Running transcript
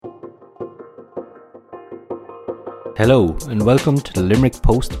Hello and welcome to the Limerick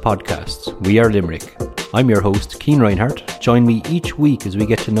Post podcast. We are Limerick. I'm your host, Cian Reinhardt. Join me each week as we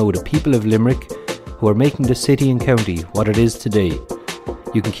get to know the people of Limerick who are making the city and county what it is today.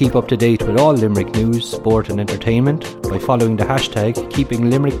 You can keep up to date with all Limerick news, sport and entertainment by following the hashtag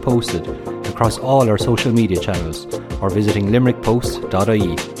Keeping Limerick Posted across all our social media channels or visiting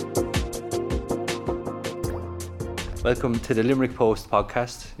limerickpost.ie. Welcome to the Limerick Post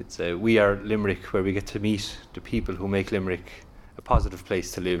podcast. It's We Are Limerick, where we get to meet the people who make Limerick a positive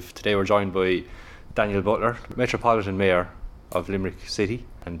place to live. Today we're joined by Daniel Butler, Metropolitan Mayor of Limerick City,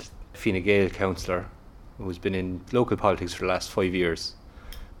 and Fine Gael Councillor, who's been in local politics for the last 5 years.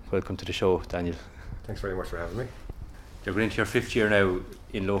 Welcome to the show, Daniel. Thanks very much for having me. You're going into your 5th year now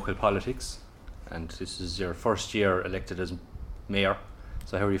in local politics, and this is your first year elected as Mayor.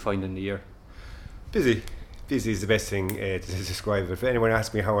 So how are you finding the year? Busy. Busy is the best thing to describe it. If anyone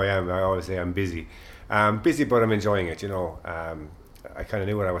asks me how I am, I always say I'm busy. Busy, but I'm enjoying it, I kind of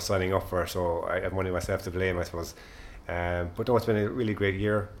knew what I was signing up for, so I have only myself to blame, I suppose. But no, it's been a really great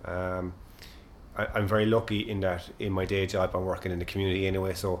year. I'm very lucky in that in my day job I'm working in the community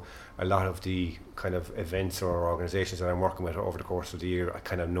anyway, so a lot of the kind of events or organisations that I'm working with over the course of the year, I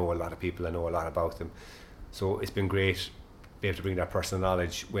kind of know a lot of people, I know a lot about them. So it's been great to be able to bring that personal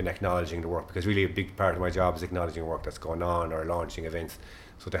knowledge when acknowledging the work, because really a big part of my job is acknowledging work that's going on or launching events.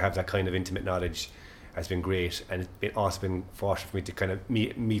 So to have that kind of intimate knowledge has been great, and it's also been fortunate for me to kind of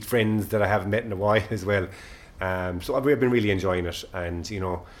meet friends that I haven't met in a while as well. So I've been really enjoying it, and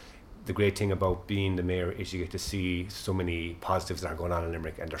the great thing about being the mayor is you get to see so many positives that are going on in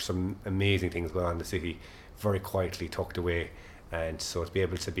Limerick, and there's some amazing things going on in the city very quietly tucked away, and so to be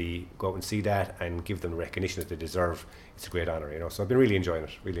able to go out and see that and give them the recognition that they deserve, it's a great honour, so I've been really enjoying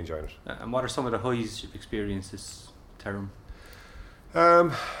it. And what are some of the highs you've experienced this term?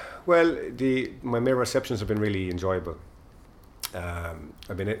 Well, my mayor receptions have been really enjoyable.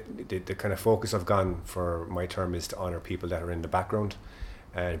 The kind of focus I've gone for my term is to honour people that are in the background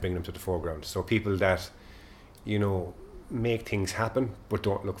and bring them to the foreground. So people that, make things happen but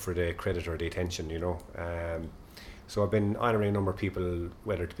don't look for the credit or the attention, So I've been honouring a number of people,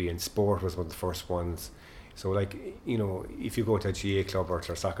 whether it be in sport was one of the first ones. So if you go to a GA club or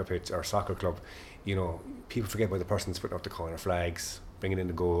to a soccer pitch or soccer club, people forget about the person that's putting up the corner flags, bringing in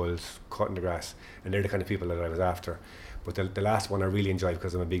the goals, cutting the grass, and they're the kind of people that I was after. But the last one I really enjoyed,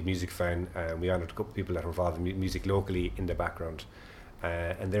 because I'm a big music fan, and we honoured a couple of people that are involved in music locally in the background.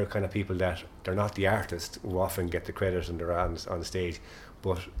 And they're kind of people that they're not the artist who often get the credit and they're on the stage,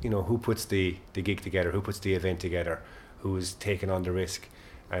 but who puts the gig together, who puts the event together, who's taken on the risk.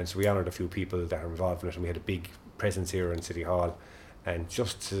 And so we honoured a few people that are involved in it, and we had a big presence here in City Hall. And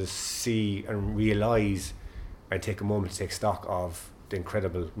just to see and realise and take a moment to take stock of the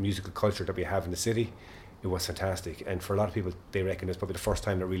incredible musical culture that we have in the city, it was fantastic. And for a lot of people, they reckon it's probably the first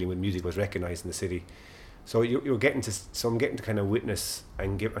time that really when music was recognised in the city. So I'm getting to kind of witness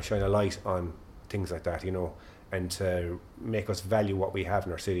and shine a light on things like that, and to make us value what we have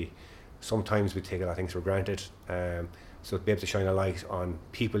in our city. Sometimes we take a lot of things for granted, so to be able to shine a light on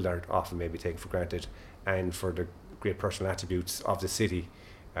people that are often maybe taken for granted, and for the great personal attributes of the city,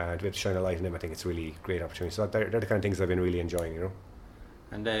 to be able to shine a light on them, I think it's a really great opportunity. So they're the kind of things I've been really enjoying,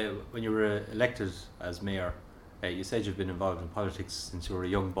 And when you were elected as mayor, you said you've been involved in politics since you were a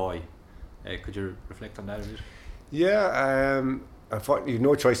young boy. Could you reflect on that a bit? Yeah, unfortunately,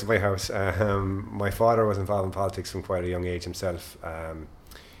 no choice in my house. My father was involved in politics from quite a young age himself.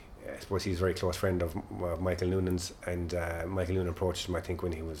 I suppose he's a very close friend of Michael Noonan's, and Michael Noonan approached him, I think,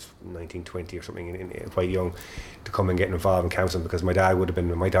 when he was 19, 20 or something, quite young, to come and get involved in council, because my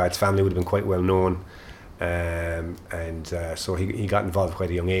dad's family would have been quite well known, so he got involved at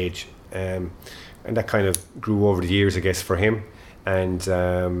quite a young age, and that kind of grew over the years, I guess, for him. And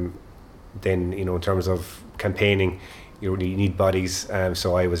then, in terms of campaigning, you need bodies,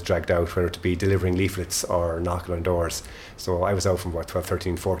 so I was dragged out, whether it be delivering leaflets or knocking on doors. So I was out from 12,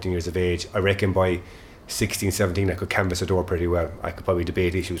 13, 14 years of age. I reckon by 16, 17 I could canvass a door pretty well. I could probably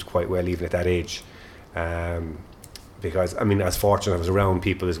debate issues quite well even at that age, because I was fortunate I was around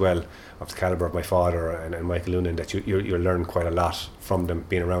people as well of the calibre of my father and Michael Noonan, that you learn quite a lot from them,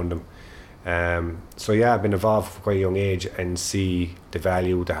 being around them. So yeah, I've been involved from quite a young age and see the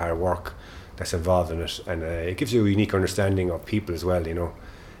value, the hard work that's involved in it, and it gives you a unique understanding of people as well, and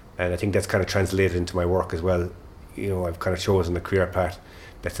I think that's kind of translated into my work as well. I've kind of chosen a career path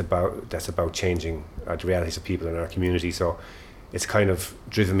that's about changing the realities of people in our community, so it's kind of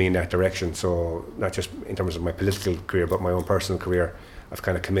driven me in that direction. So not just in terms of my political career, but my own personal career, I've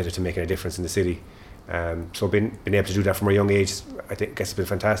kind of committed to making a difference in the city. So being able to do that from a young age, I think, it's been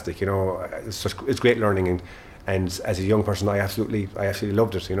fantastic. It's great learning And as a young person, I absolutely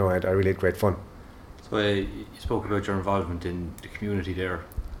loved it. You know, I really had great fun. So you spoke about your involvement in the community there.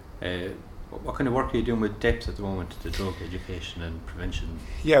 What kind of work are you doing with DEPS at the moment, the drug education and prevention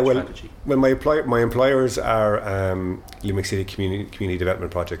strategy? Well, my employers are Limerick City Community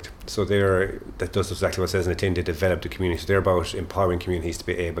Development Project. So that does exactly what it says in the tin. They develop the community. So they're about empowering communities to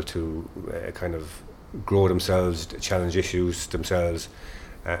be able to kind of grow themselves, challenge issues themselves,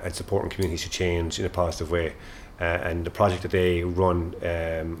 and supporting communities to change in a positive way. And the project that they run,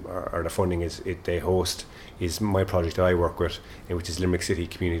 or the funding they host, is my project that I work with, which is Limerick City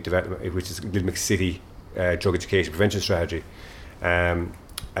Community Development, which is Limerick City Drug Education Prevention Strategy. And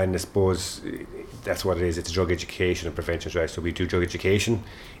I suppose that's what it is. It's a drug education and prevention strategy. So we do drug education,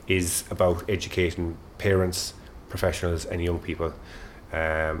 is about educating parents, professionals, and young people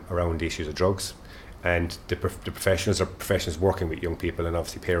around the issues of drugs. And the professionals are professionals working with young people and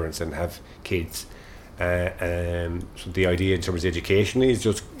obviously parents and have kids. So the idea in terms of education is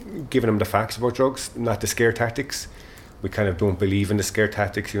just giving them the facts about drugs, not the scare tactics. We kind of don't believe in the scare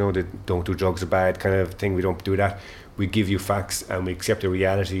tactics, you know, that don't do drugs are bad kind of thing. We don't do that. We give you facts and we accept the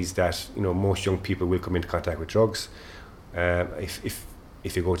realities that, you know, most young people will come into contact with drugs. If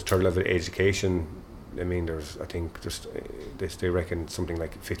you go to third level education, I mean, I think they reckon something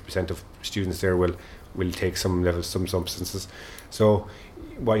like 50% of students there will take some substances. So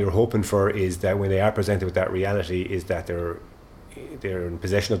what you're hoping for is that when they are presented with that reality, is that they're in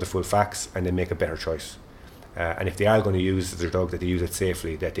possession of the full facts and they make a better choice. And if they are going to use the drug, that they use it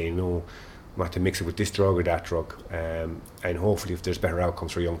safely, that they know not to mix it with this drug or that drug. And hopefully if there's better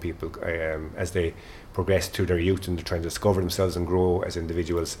outcomes for young people as they progress through their youth and they're trying to discover themselves and grow as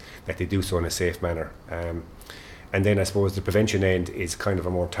individuals, that they do so in a safe manner. And then I suppose the prevention end is kind of a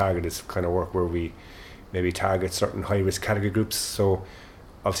more targeted kind of work where we maybe target certain high risk category groups. So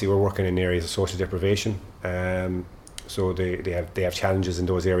obviously we're working in areas of social deprivation. So they have challenges in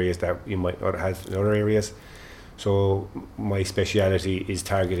those areas that you might not have in other areas. So my speciality is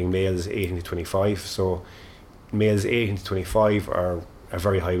targeting males 18 to 25. So males 18 to 25 are a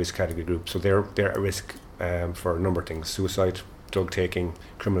very high risk category group. So they're at risk for a number of things: suicide, drug taking,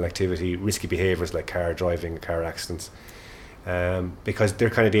 criminal activity, risky behaviours like car driving, car accidents. Because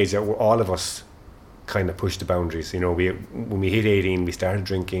they're kind of the age that all of us kind of push the boundaries. You know, when we hit 18, we started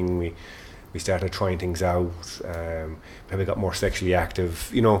drinking, we started trying things out, maybe got more sexually active.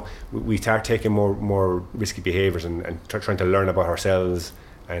 You know, we start taking more risky behaviours and trying to learn about ourselves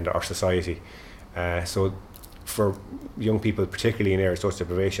and our society. So for young people, particularly in areas of social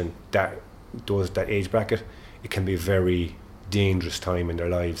deprivation, that age bracket, it can be a very dangerous time in their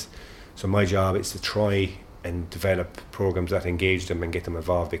lives. So my job is to try and develop programs that engage them and get them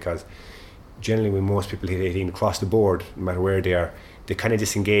involved, because generally when most people hit 18 across the board, no matter where they are, they kind of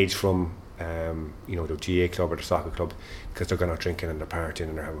disengage from you know, the GA club or the soccer club, because they're going out drinking and they're partying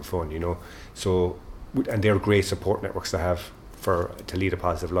and they're having fun, you know. So, and they're great support networks to have to lead a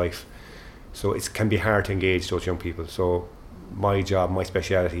positive life. So it can be hard to engage those young people. So my job, my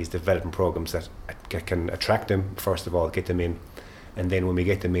speciality is developing programs that can attract them, first of all, get them in, and then when we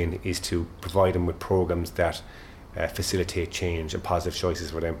get them in is to provide them with programs that facilitate change and positive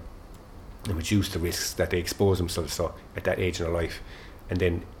choices for them and reduce the risks that they expose themselves to at that age in their life. And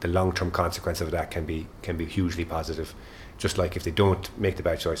then the long-term consequence of that can be hugely positive. Just like if they don't make the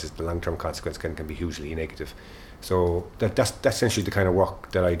bad choices, the long-term consequence can be hugely negative. So that's essentially the kind of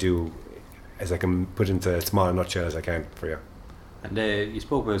work that I do, as I can put into as small a nutshell as I can for you. And you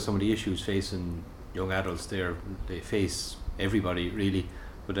spoke about some of the issues facing young adults there. They face everybody really.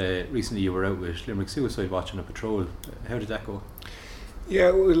 But recently you were out with Limerick Suicide Watch on a patrol. How did that go?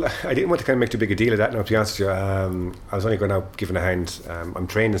 Yeah, well, I didn't want to kind of make too big a deal of that, now, to be honest with you. I was only going out giving a hand. I'm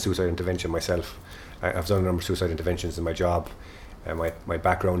trained in suicide intervention myself. I've done a number of suicide interventions in my job. My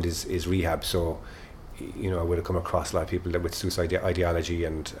background is rehab, so you know, I would have come across a lot of people with suicide ideology,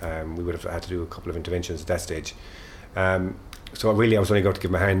 and we would have had to do a couple of interventions at that stage. So really I was only going to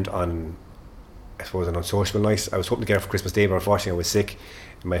give my hand on, I suppose, an unsociable night. I was hoping to get it for Christmas Day, but unfortunately I was sick,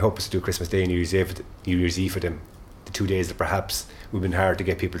 and my hope was to do Christmas Day and New Year's Eve for them, the 2 days that perhaps would have been hard to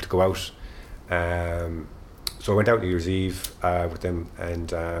get people to go out. So I went out New Year's Eve with them,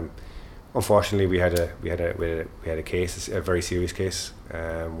 and unfortunately we had a case, a very serious case,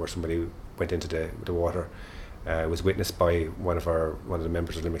 where somebody went into the water. It was witnessed by one of the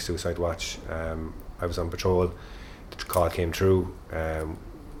members of Limerick Suicide Watch. I was on patrol. The call came through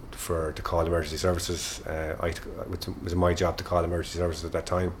to call emergency services. It was my job to call emergency services at that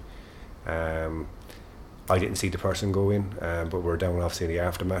time. I didn't see the person go in, but we were down obviously in the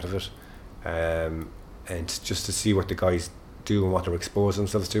aftermath of it, and just to see what the guys do and what they're exposing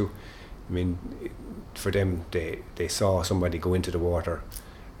themselves to. I mean, for them, they saw somebody go into the water,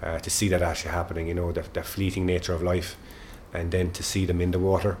 to see that actually happening, you know, the fleeting nature of life, and then to see them in the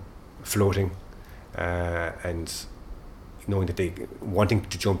water, floating, and knowing that they wanting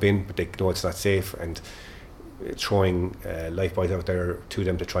to jump in, but they know it's not safe, and throwing lifebuoys out there to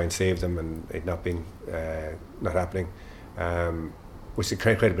them to try and save them, and it not being not happening, was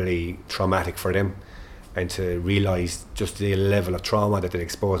incredibly traumatic for them, and to realise just the level of trauma that they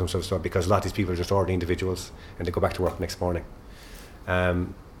expose themselves to, because a lot of these people are just ordinary individuals and they go back to work next morning.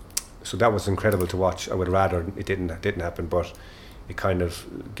 So that was incredible to watch. I would rather it didn't happen, but it kind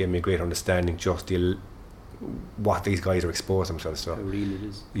of gave me a great understanding just what these guys are exposed themselves to. How real it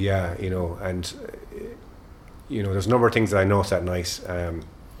is. Yeah, you know, and you know, there's a number of things that I noticed that night.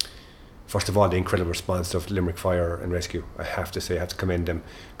 First of all, the incredible response of Limerick Fire and Rescue. I have to say, I have to commend them,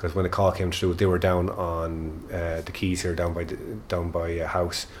 because when the call came through, they were down on the quays here, down by a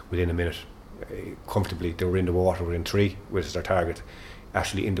house within a minute, comfortably. They were in the water within 3, which is their target.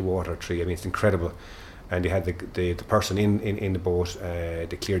 Actually in the water 3. I mean, it's incredible. And they had the person in the boat.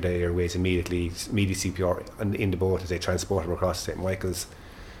 They cleared the airways immediately CPR in the boat as they transported them across St. Michael's,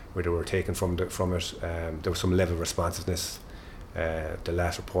 where they were taken from it. There was some level of responsiveness. The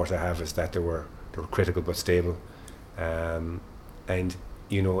last report I have is that they were critical but stable, and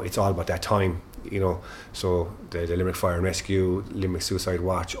you know, it's all about that time, you know. So the Limerick Fire and Rescue, Limerick Suicide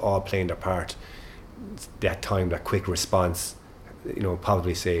Watch, all playing their part. That time, that quick response, you know,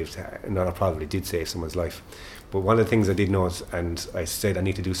 probably did save someone's life. But one of the things I did notice, and I said I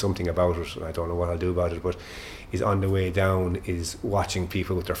need to do something about it, and I don't know what I'll do about it, but is on the way down is watching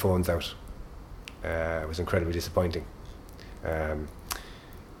people with their phones out. It was incredibly disappointing.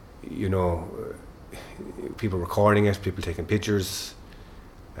 You know, people recording it, people taking pictures.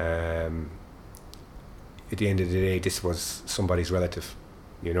 At the end of the day, this was somebody's relative,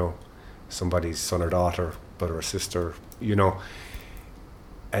 you know, somebody's son or daughter, brother or sister, you know,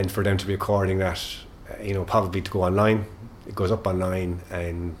 and for them to be recording that, you know, probably to go online, it goes up online,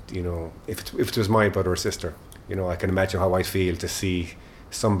 and you know, if it was my brother or sister, you know, I can imagine how I feel to see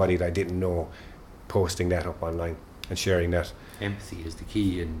somebody that I didn't know posting that up online and sharing that. Empathy is the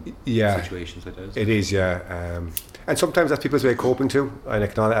key in situations like that. It is, yeah. And sometimes that's people's way of coping too. And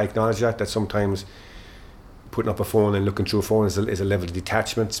I acknowledge that sometimes putting up a phone and looking through a phone is a level of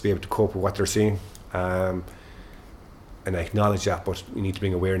detachment to be able to cope with what they're seeing. And I acknowledge that, but you need to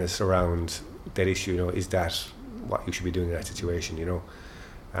bring awareness around that issue. You know, is that what you should be doing in that situation? You know,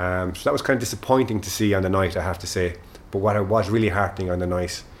 so that was kind of disappointing to see on the night, I have to say. But what was really heartening on the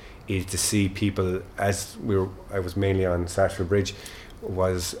night is to see people, I was mainly on Sarsfield Bridge,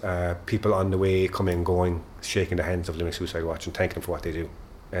 was people on the way coming and going, shaking the hands of Limerick Suicide Watch and thanking them for what they do.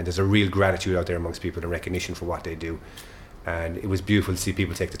 And there's a real gratitude out there amongst people and recognition for what they do. And it was beautiful to see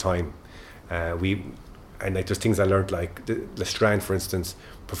people take the time. And like, there's things I learned, like the Strand, for instance,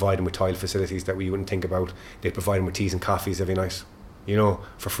 provide them with toilet facilities that we wouldn't think about. They provide them with teas and coffees every night, you know,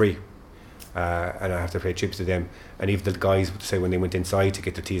 for free. And I have to pay trips to them. And even the guys would say when they went inside to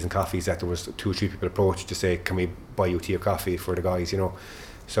get their teas and coffees that there was 2 or 3 people approached to say, can we buy you tea or coffee for the guys, you know.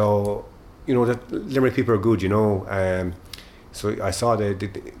 So, you know, the Limerick people are good, you know. So I saw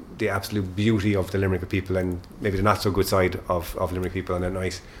the absolute beauty of the Limerick people, and maybe the not so good side of Limerick people on that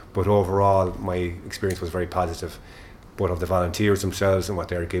night. But overall, my experience was very positive, both of the volunteers themselves and what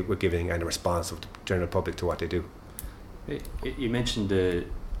they're giving, and the response of the general public to what they do. You mentioned the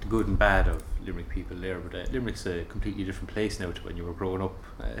good and bad of Limerick people there, but Limerick's a completely different place now to when you were growing up.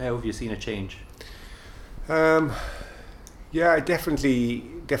 How have you seen it change? Yeah, it definitely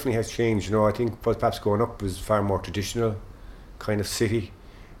has changed. You know, I think perhaps growing up was far more traditional kind of city.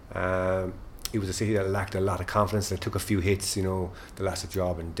 It was a city that lacked a lot of confidence. That took a few hits. You know, the loss of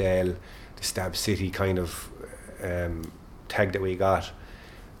job in Dell, the Stab City kind of tag that we got.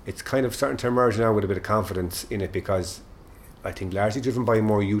 It's kind of starting to emerge now with a bit of confidence in it, because I think largely driven by a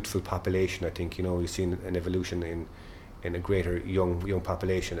more youthful population. I think, you know, we've seen an evolution in a greater young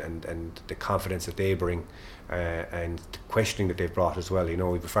population, and the confidence that they bring, and the questioning that they've brought as well. You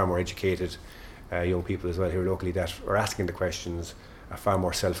know, we've far more educated young people as well here locally that are asking the questions, are far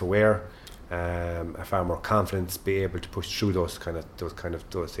more self-aware, are far more confident, be able to push through those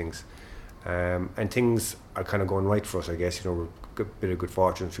things, and things are kind of going right for us, I guess. You know, we're a bit of good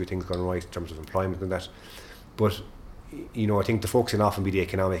fortune, a few things going right in terms of employment and that, but you know, I think the focus can often be the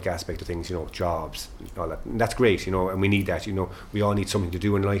economic aspect of things, you know, jobs, all that. And that's great, you know, and we need that, you know, we all need something to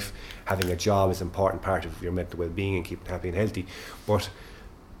do in life. Having a job is an important part of your mental well-being and keeping happy and healthy. But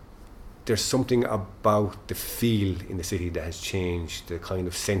there's something about the feel in the city that has changed. The kind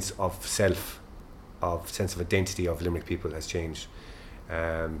of sense of self, sense of identity of Limerick people has changed.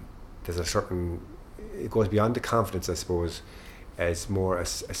 there's a certain, it goes beyond the confidence, I suppose, as more a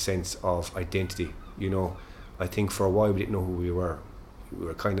sense of identity. You know, I think for a while we didn't know who we were. We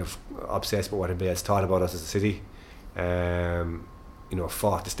were kind of obsessed with what everybody else thought about us as a city. You know,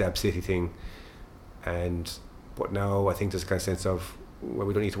 fought the Stab City thing, but now I think there's a kind of sense of, well,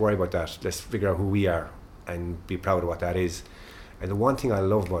 we don't need to worry about that. Let's figure out who we are and be proud of what that is. And the one thing I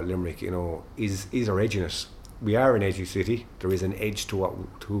love about Limerick, you know, is our edginess. We are an edgy city. There is an edge to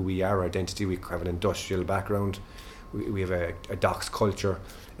who we are, our identity. We have an industrial background. We have a docks culture,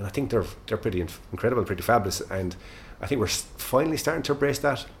 and I think they're pretty incredible, pretty fabulous. And I think we're finally starting to embrace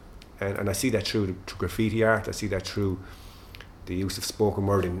that. And I see that through graffiti art. I see that through the use of spoken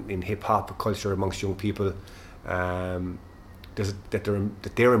word in hip hop culture amongst young people. That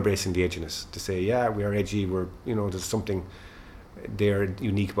they're embracing the edginess, to say, yeah, we are edgy. We're, you know, there's something there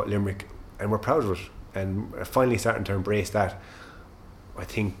unique about Limerick, and we're proud of it. And finally starting to embrace that. I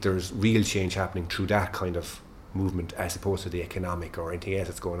think there's real change happening through that kind of movement, as opposed to the economic or anything else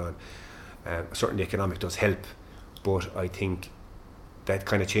that's going on. Certainly, economic does help, but I think that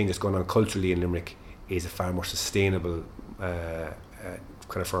kind of change that's going on culturally in Limerick is a far more sustainable kind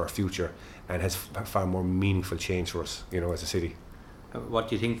of for our future, and has far more meaningful change for us, you know, as a city. What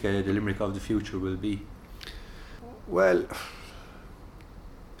do you think the Limerick of the future will be? Well,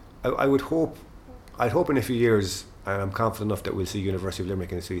 I'd hope in a few years, and I'm confident enough that we'll see University of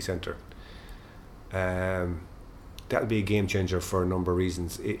Limerick in the city centre. That'll be a game changer for a number of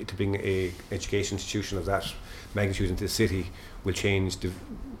reasons. To bring a education institution of that magnitude into the city will change the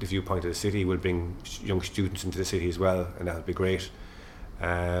viewpoint of the city, will bring young students into the city as well, and that'll be great.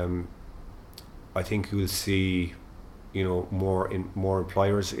 I think you'll see, you know, more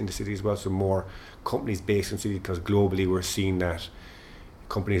employers in the city as well, so more companies based in the city, because globally we're seeing that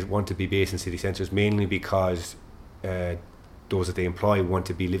companies want to be based in city centres, mainly because those that they employ want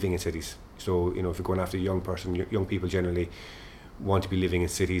to be living in cities. So, you know, if you're going after a young people generally want to be living in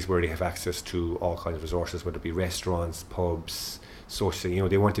cities where they have access to all kinds of resources, whether it be restaurants, pubs, social, you know,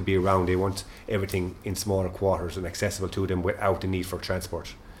 they want to be around, they want everything in smaller quarters and accessible to them without the need for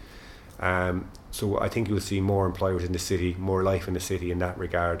transport. So I think you'll see more employers in the city, more life in the city in that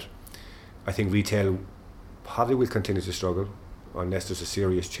regard. I think retail probably will continue to struggle unless there's a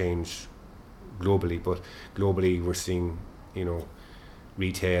serious change globally, but globally we're seeing, you know,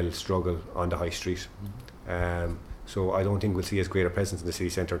 retail struggle on the high street. So I don't think we'll see as great a presence in the city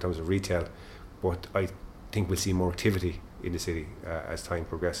centre in terms of retail, but I think we'll see more activity in the city as time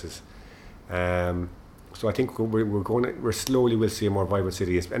progresses. So I think we're slowly will see a more vibrant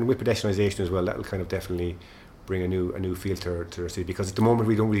city, and with pedestrianisation as well, that'll kind of definitely bring a new feel to our city, because at the moment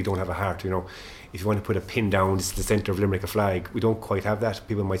we don't have a heart. You know, if you want to put a pin down, this is the centre of Limerick, a flag, we don't quite have that.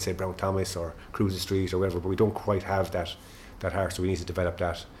 People might say Brown Thomas or Cruiser Street or whatever, but we don't quite have that heart, so we need to develop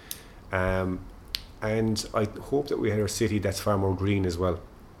that. And I hope that we have a city that's far more green as well.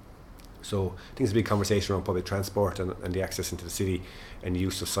 So I think there's a big conversation around public transport and the access into the city and the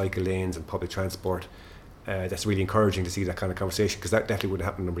use of cycle lanes and public transport. That's really encouraging to see that kind of conversation, because that definitely wouldn't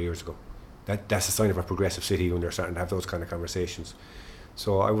happen a number of years ago. That's a sign of a progressive city when they're starting to have those kind of conversations.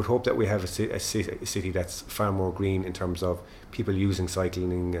 So I would hope that we have a city that's far more green in terms of people using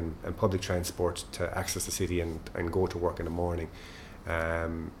cycling and public transport to access the city and go to work in the morning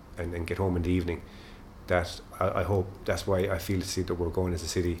and get home in the evening. That I hope, that's why I feel to see that we're going as a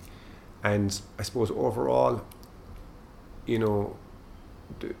city. And I suppose overall, you know,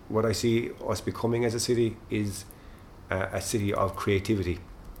 what I see us becoming as a city is a city of creativity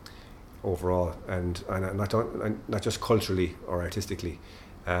overall, and not just culturally or artistically,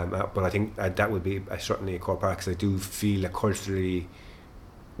 but I think that would be certainly a core part, because I do feel that culturally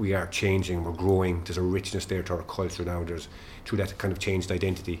we are changing, we're growing, there's a richness there to our culture now, there's through that kind of changed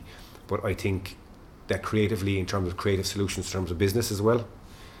identity. But I think that creatively, in terms of creative solutions, in terms of business as well,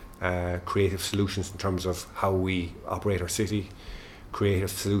 creative solutions in terms of how we operate our city, creative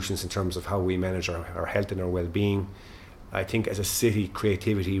solutions in terms of how we manage our health and our well-being. I think as a city,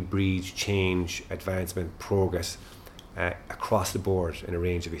 creativity breeds change, advancement, progress across the board in a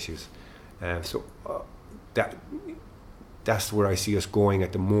range of issues. So that's where I see us going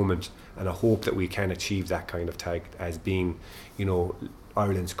at the moment, and I hope that we can achieve that kind of tag as being, you know,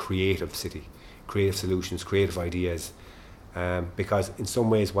 Ireland's creative city, creative solutions, creative ideas. Because in some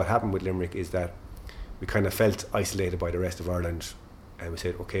ways what happened with Limerick is that we kind of felt isolated by the rest of Ireland, and we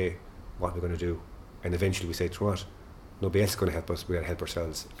said, okay, what are we going to do? And eventually we said, what? Nobody else is going to help us, we've got to help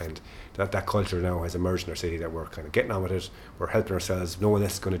ourselves. And that culture now has emerged in our city, that we're kind of getting on with it, we're helping ourselves, no one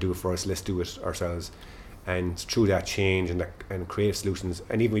else is going to do it for us, let's do it ourselves. And through that change and creative solutions,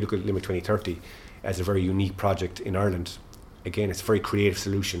 and even we look at Limerick 2030 as a very unique project in Ireland, again, it's a very creative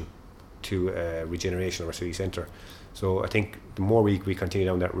solution to regeneration of our city centre. So I think the more we continue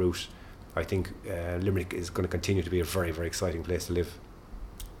down that route, I think Limerick is going to continue to be a very, very exciting place to live.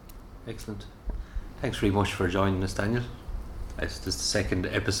 Excellent. Thanks very much for joining us, Daniel. It's the second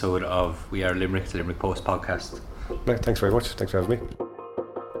episode of We Are Limerick, the Limerick Post podcast. Thanks very much. Thanks for having me.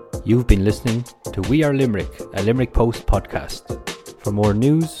 You've been listening to We Are Limerick, a Limerick Post podcast. For more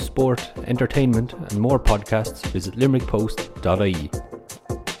news, sport, entertainment and more podcasts, visit limerickpost.ie.